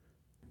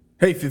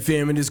Hey Fit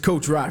Fam, it is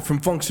Coach Rye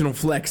from Functional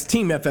Flex,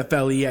 Team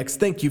FFLEX.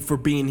 Thank you for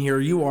being here.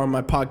 You are on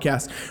my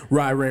podcast,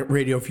 Rye Rant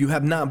Radio. If you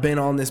have not been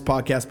on this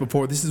podcast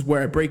before, this is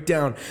where I break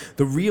down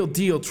the real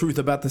deal truth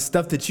about the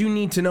stuff that you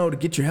need to know to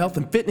get your health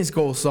and fitness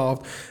goals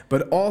solved,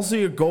 but also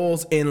your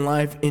goals in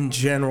life in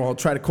general. I'll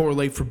try to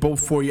correlate for both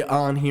for you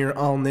on here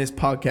on this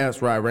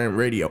podcast, Rye Rant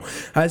Radio.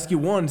 I ask you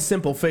one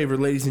simple favor,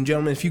 ladies and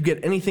gentlemen. If you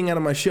get anything out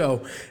of my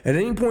show at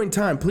any point in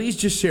time, please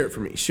just share it for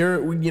me. Share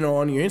it,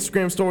 on your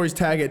Instagram stories,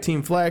 tag at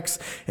Team Flex,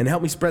 and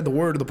help me spread the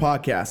word of the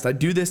podcast. I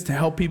do this to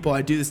help people.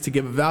 I do this to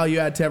give a value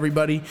add to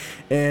everybody.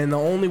 And the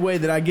only way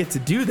that I get to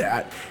do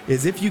that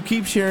is if you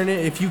keep sharing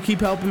it, if you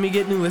keep helping me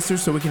get new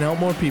listeners so we can help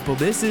more people.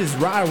 This is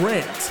Rye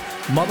Rant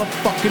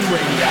motherfucking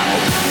Radio.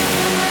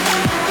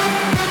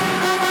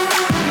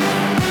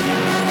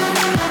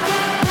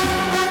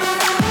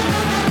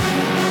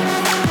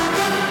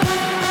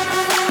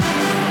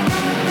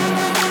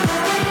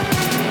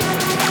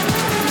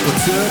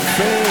 What's up,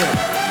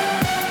 fam?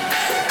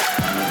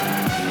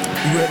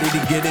 Ready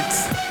to get it?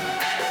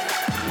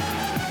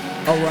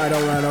 All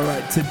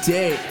right.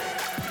 Today,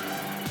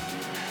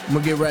 I'm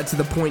going to get right to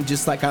the point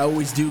just like I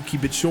always do.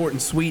 Keep it short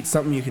and sweet,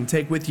 something you can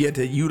take with you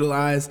to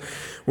utilize.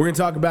 We're going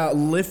to talk about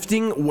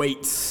lifting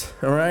weights,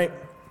 all right?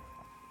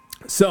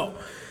 So,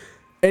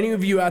 any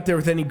of you out there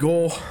with any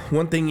goal,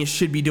 one thing you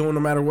should be doing no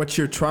matter what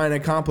you're trying to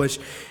accomplish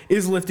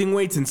is lifting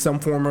weights in some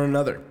form or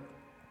another.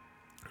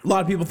 A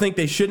lot of people think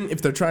they shouldn't.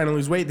 If they're trying to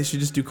lose weight, they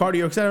should just do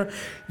cardio, etc.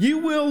 You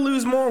will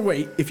lose more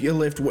weight if you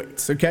lift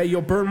weights, okay?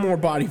 You'll burn more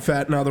body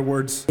fat, in other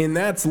words. And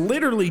that's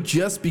literally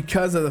just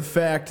because of the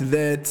fact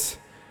that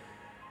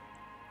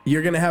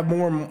you're going to have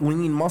more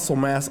lean muscle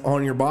mass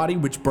on your body,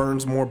 which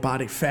burns more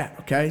body fat,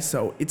 okay?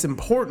 So it's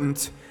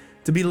important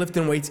to be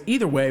lifting weights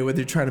either way, whether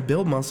you're trying to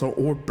build muscle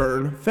or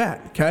burn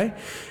fat, okay?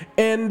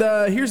 And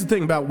here's the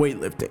thing about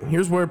weightlifting.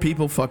 Here's where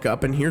people fuck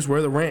up, and here's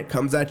where the rant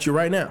comes at you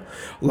right now.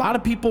 A lot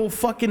of people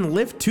fucking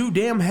lift too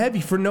damn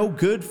heavy for no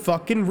good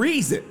fucking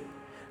reason,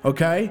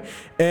 okay?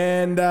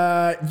 And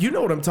you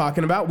know what I'm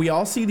talking about. We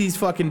all see these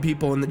fucking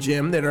people in the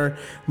gym that are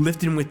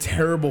lifting with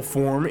terrible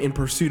form in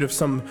pursuit of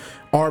some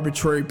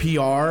arbitrary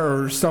PR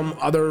or some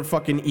other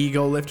fucking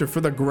ego lifter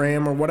for the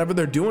gram or whatever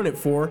they're doing it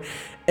for.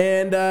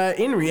 And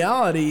in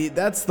reality,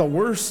 that's the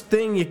worst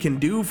thing you can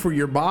do for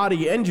your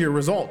body and your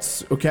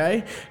results,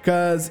 okay?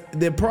 Because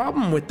the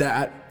problem with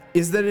that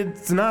is that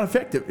it's not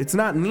effective. It's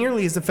not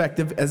nearly as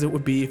effective as it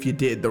would be if you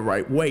did the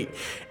right weight.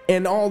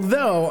 And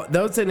although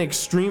that's an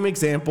extreme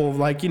example of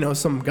like,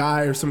 some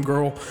guy or some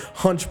girl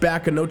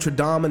hunchback of Notre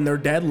Dame in their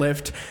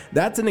deadlift,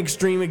 that's an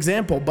extreme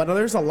example. But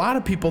there's a lot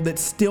of people that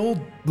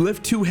still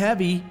lift too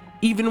heavy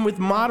even with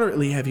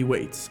moderately heavy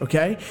weights,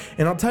 okay?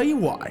 And I'll tell you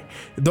why.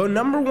 The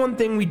number one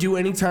thing we do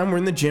anytime we're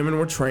in the gym and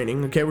we're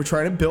training, okay, we're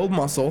trying to build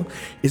muscle,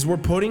 is we're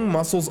putting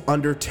muscles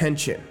under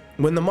tension.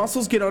 When the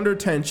muscles get under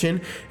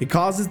tension, it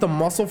causes the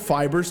muscle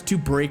fibers to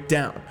break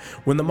down.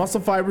 When the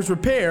muscle fibers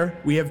repair,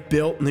 we have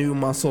built new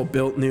muscle,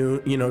 built new,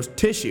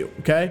 tissue,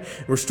 okay?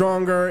 We're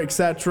stronger,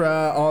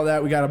 etc., all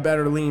that. We got a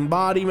better lean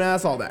body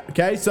mass, all that,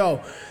 okay?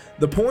 So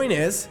the point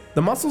is,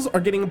 the muscles are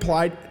getting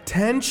applied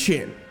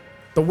tension.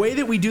 The way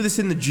that we do this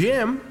in the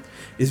gym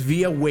is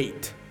via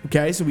weight.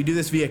 Okay, so we do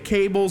this via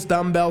cables,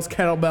 dumbbells,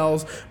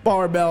 kettlebells,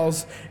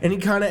 barbells,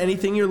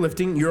 anything you're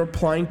lifting, you're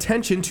applying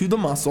tension to the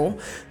muscle,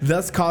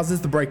 thus causes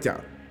the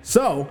breakdown.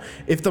 So,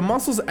 if the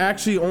muscles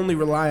actually only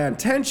rely on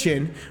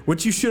tension,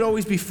 what you should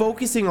always be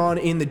focusing on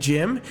in the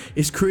gym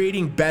is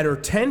creating better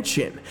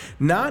tension,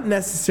 not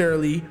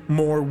necessarily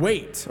more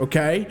weight,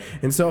 okay?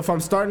 And so if I'm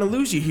starting to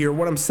lose you here,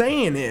 what I'm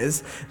saying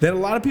is that a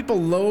lot of people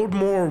load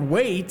more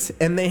weight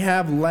and they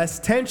have less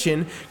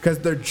tension because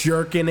they're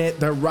jerking it,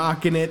 they're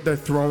rocking it, they're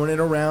throwing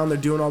it around, they're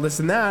doing all this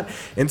and that.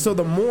 And so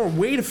the more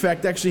weight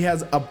effect actually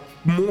has a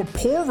more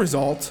poor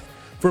result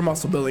for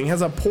muscle building,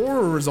 has a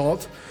poorer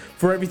result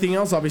for everything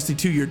else, obviously,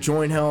 too, your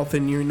joint health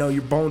and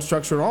your bone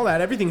structure and all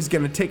that. Everything's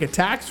going to take a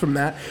tax from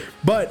that,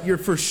 but you're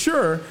for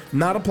sure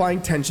not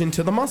applying tension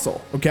to the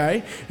muscle,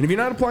 okay? And if you're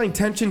not applying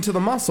tension to the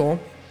muscle,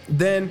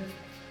 then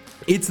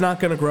it's not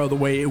going to grow the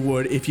way it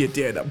would if you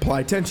did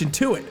apply tension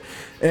to it.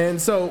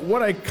 And so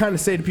what I kind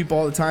of say to people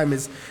all the time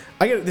is,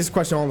 I get this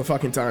question all the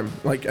fucking time,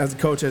 like as a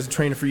coach, as a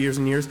trainer for years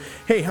and years.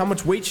 Hey, how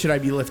much weight should I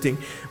be lifting?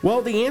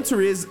 Well, the answer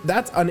is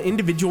that's an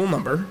individual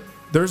number.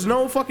 There's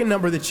no fucking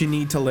number that you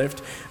need to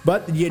lift,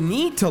 but you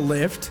need to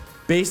lift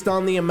based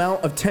on the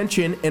amount of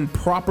tension and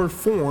proper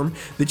form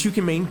that you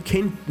can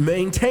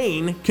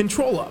maintain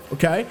control of,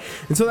 okay?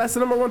 And so that's the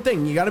number one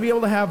thing. You got to be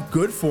able to have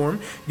good form.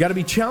 You got to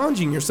be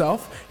challenging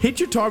yourself, hit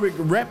your target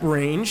rep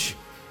range,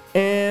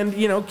 and,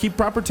 keep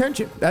proper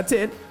tension. That's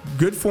it.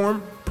 Good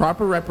form,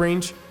 proper rep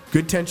range,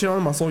 good tension on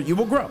the muscle, you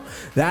will grow.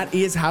 That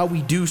is how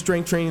we do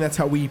strength training. That's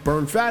how we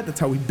burn fat. That's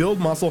how we build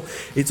muscle.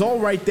 It's all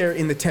right there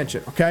in the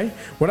tension, okay?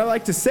 What I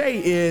like to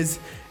say is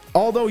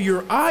although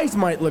your eyes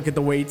might look at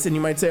the weights and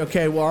you might say,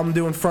 okay, well, I'm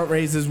doing front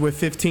raises with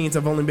 15s.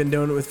 I've only been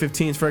doing it with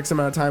 15s for X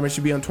amount of time. I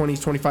should be on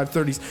 20s, 25s,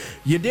 30s.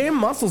 Your damn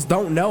muscles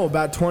don't know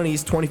about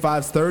 20s,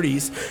 25s,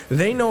 30s.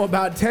 They know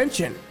about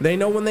tension. They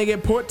know when they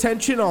get put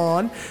tension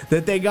on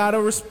that they got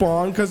to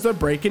respond because they're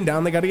breaking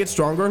down. They got to get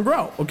stronger and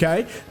grow,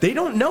 okay? They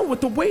don't know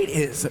what the weight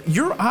is.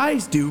 Your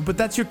eyes do, but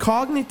that's your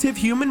cognitive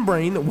human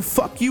brain that will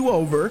fuck you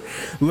over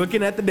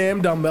looking at the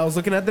damn dumbbells,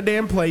 looking at the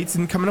damn plates,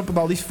 and coming up with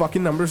all these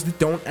fucking numbers that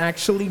don't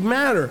actually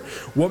matter.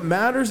 What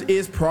matters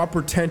is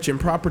proper tension,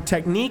 proper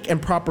technique,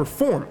 and proper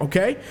form,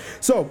 okay?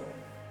 So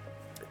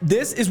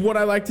this is what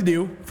I like to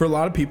do for a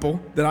lot of people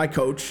that I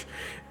coach,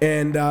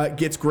 and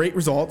gets great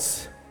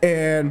results.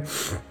 And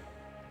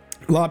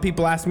a lot of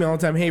people ask me all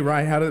the time, hey,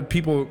 Ryan, how do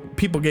people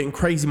getting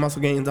crazy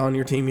muscle gains on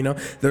your team? You know,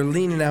 they're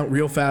leaning out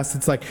real fast.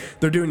 It's like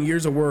they're doing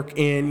years of work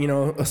in, you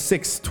know,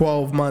 6,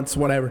 12 months,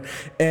 whatever.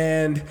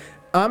 And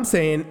I'm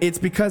saying it's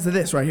because of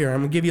this right here.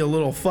 I'm gonna give you a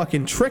little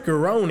fucking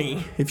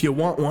trickeroni if you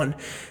want one.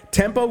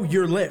 Tempo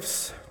your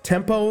lifts.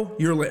 Tempo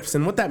your lifts.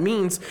 And what that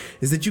means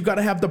is that you got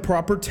to have the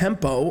proper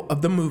tempo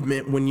of the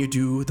movement when you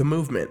do the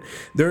movement.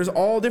 There's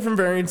all different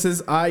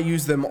variances. I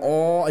use them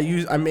all.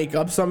 I make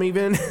up some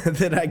even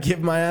that I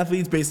give my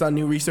athletes based on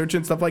new research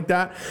and stuff like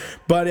that.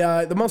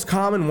 But the most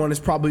common one is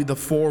probably the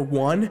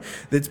 4-1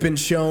 that's been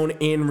shown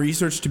in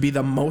research to be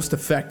the most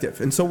effective.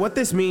 And so what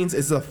this means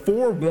is the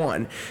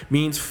 4-1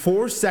 means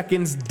 4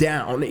 seconds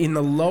down in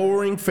the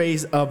lowering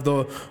phase of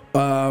the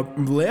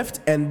lift,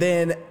 and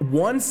then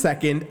 1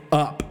 second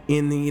up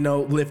in the, you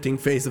know, lifting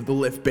phase of the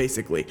lift,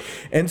 basically.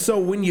 And so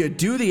when you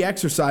do the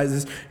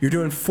exercises, you're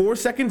doing 4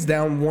 seconds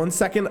down, 1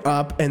 second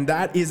up, and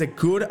that is a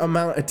good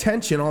amount of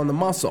tension on the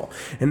muscle.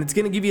 And it's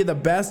going to give you the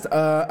best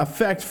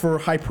effect for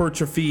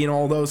hypertrophy and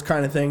all those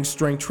kind of things,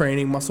 strength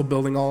training, muscle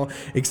building, all,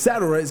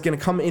 etc. is going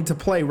to come into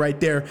play right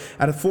there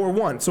at a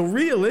 4-1. So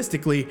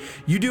realistically,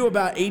 you do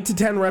about 8 to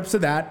 10 reps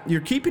of that. You're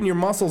keeping your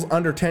muscles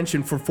under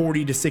tension for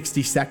 40 to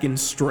 60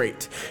 seconds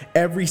straight.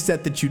 Every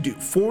set that you do,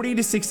 40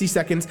 to 60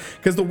 seconds,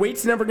 because the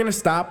weight's never going to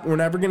stop. We're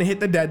never going to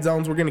hit the dead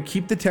zones. We're going to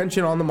keep the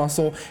tension on the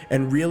muscle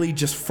and really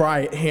just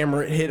fry it,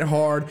 hammer it, hit it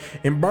hard,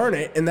 and burn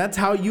it. And that's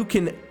how you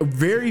can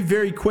very,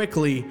 very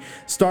quickly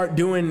start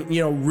doing,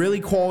 you know,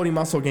 really quality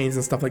muscle gains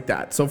and stuff like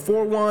that. So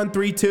 4-1,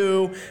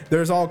 3-2,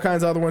 there's all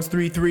kinds of other ones,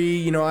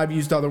 3-3, you know, I've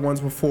used other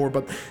ones before,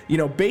 but, you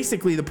know,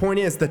 basically the point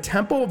is the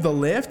tempo of the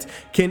lift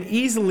can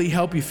easily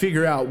help you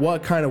figure out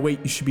what kind of weight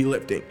you should be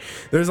lifting.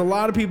 There's a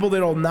lot of people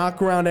that'll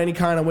knock around any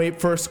kind of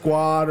weight for a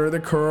squat or the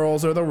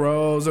curls or the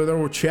rows or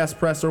the chest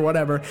press or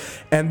whatever,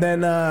 and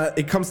then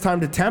it comes time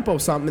to tempo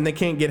something and they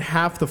can't get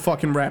half the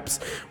fucking reps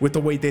with the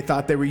weight they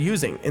thought they were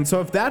using. And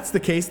so if that's the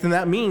case, then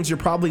that means you're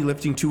probably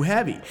lifting too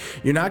heavy.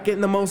 You're not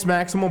getting the most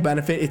maximal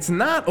benefit. It's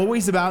not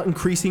always about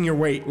increasing your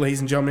weight, ladies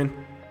and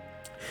gentlemen.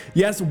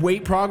 Yes,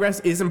 weight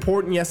progress is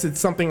important. Yes, it's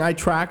something I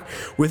track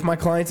with my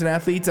clients and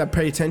athletes. I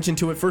pay attention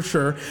to it for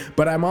sure,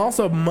 but I'm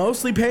also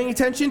mostly paying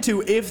attention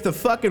to if the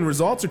fucking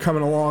results are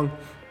coming along.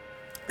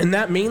 And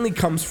that mainly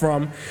comes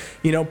from,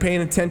 you know,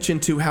 paying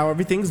attention to how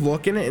everything's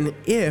looking and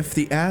if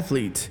the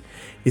athlete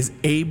is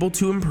able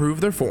to improve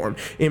their form,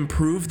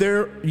 improve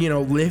their, you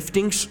know,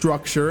 lifting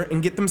structure,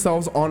 and get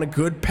themselves on a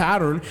good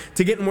pattern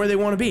to getting where they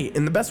want to be.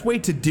 And the best way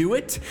to do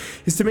it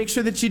is to make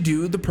sure that you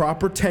do the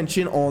proper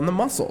tension on the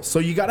muscle. So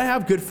you got to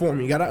have good form.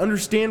 You got to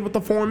understand what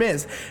the form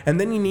is. And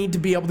then you need to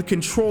be able to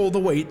control the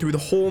weight through the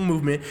whole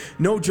movement.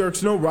 No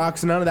jerks, no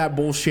rocks, none of that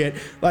bullshit.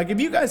 Like,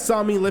 if you guys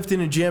saw me lift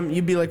in a gym,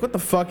 you'd be like, what the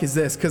fuck is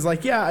this? Because,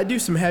 like, yeah, I do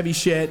some heavy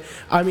shit.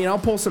 I mean, I'll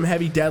pull some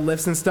heavy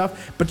deadlifts and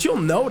stuff. But you'll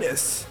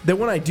notice that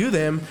when I do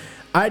them,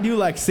 I do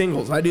like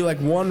singles. I do like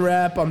 1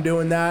 rep. I'm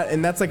doing that,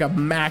 and that's like a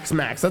max.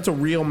 That's a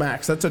real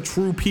max. That's a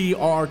true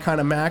PR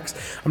kind of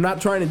max. I'm not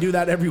trying to do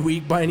that every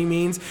week by any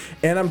means,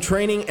 and I'm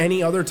training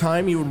any other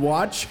time you would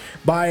watch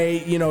by,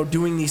 you know,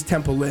 doing these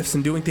tempo lifts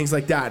and doing things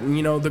like that. And,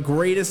 you know, the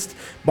greatest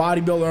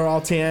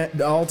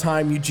bodybuilder all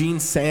time, Eugene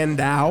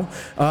Sandow,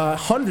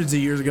 hundreds of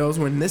years ago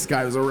when this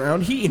guy was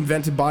around, he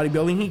invented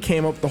bodybuilding. He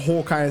came up with the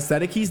whole kind of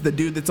aesthetic. He's the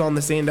dude that's on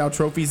the Sandow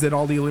trophies that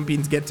all the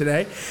Olympians get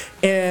today,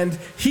 and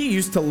he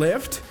used to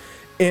lift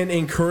and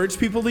encourage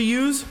people to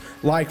use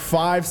like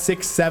 5,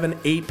 6, 7,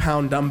 8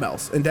 pound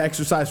dumbbells and to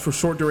exercise for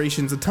short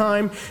durations of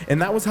time.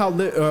 And that was how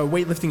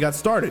weightlifting got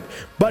started.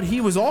 But he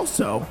was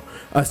also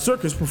a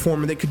circus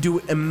performer that could do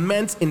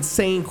immense,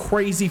 insane,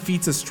 crazy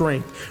feats of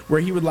strength,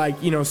 where he would,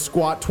 like, you know,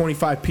 squat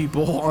 25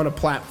 people on a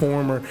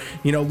platform, or,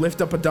 you know,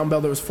 lift up a dumbbell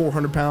that was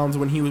 400 pounds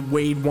when he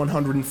weighed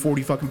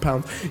 140 fucking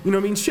pounds. You know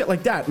what I mean? Shit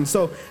like that. And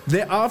so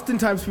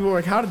oftentimes people are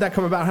like, how did that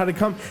come about? How did it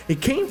come?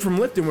 It came from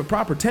lifting with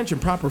proper tension,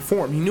 proper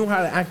form. He knew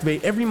how to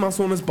activate every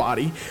muscle in his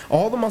body.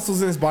 All the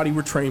muscles in his body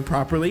were trained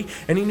properly,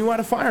 and he knew how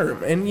to fire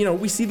them. And, you know,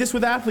 we see this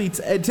with athletes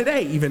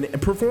today, even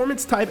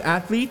performance type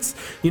athletes,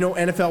 you know,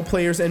 NFL NFL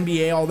players,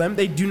 NBA, all them,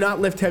 they do not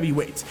lift heavy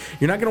weights.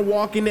 You're not going to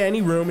walk into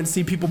any room and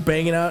see people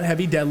banging out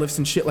heavy deadlifts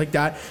and shit like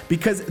that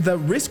because the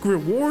risk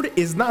reward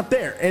is not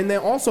there. And then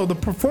also the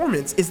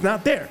performance is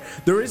not there.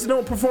 There is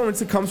no performance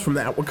that comes from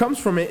that. What comes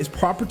from it is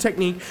proper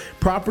technique,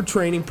 proper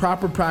training,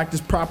 proper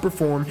practice, proper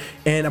form,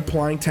 and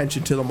applying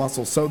tension to the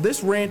muscles. So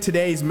this rant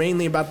today is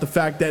mainly about the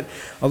fact that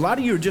a lot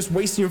of you are just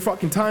wasting your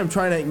fucking time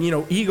trying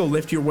to, ego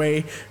lift your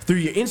way through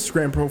your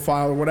Instagram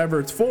profile or whatever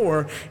it's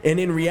for. And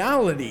in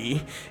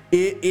reality,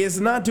 it is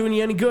not doing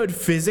you any good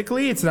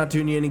physically. It's not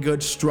doing you any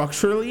good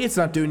structurally. It's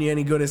not doing you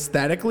any good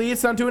aesthetically.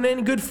 It's not doing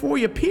any good for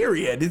you,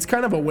 period. It's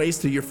kind of a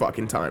waste of your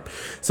fucking time.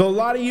 So a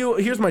lot of you,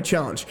 here's my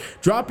challenge.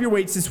 Drop your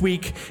weights this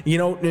week,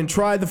 and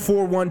try the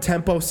 4-1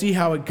 tempo, see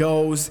how it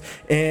goes,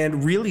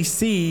 and really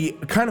see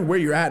kind of where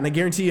you're at. And I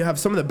guarantee you have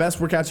some of the best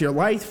workouts of your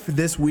life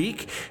this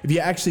week if you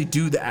actually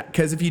do that.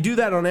 Because if you do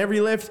that on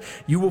every lift,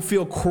 you will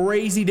feel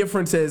crazy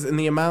differences in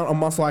the amount of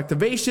muscle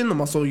activation, the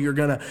muscle you're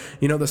gonna,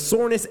 the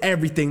soreness,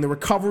 everything. The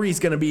recovery is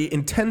gonna be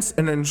intense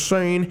and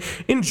insane.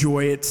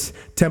 Enjoy it.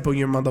 Tempo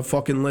your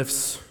motherfucking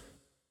lifts.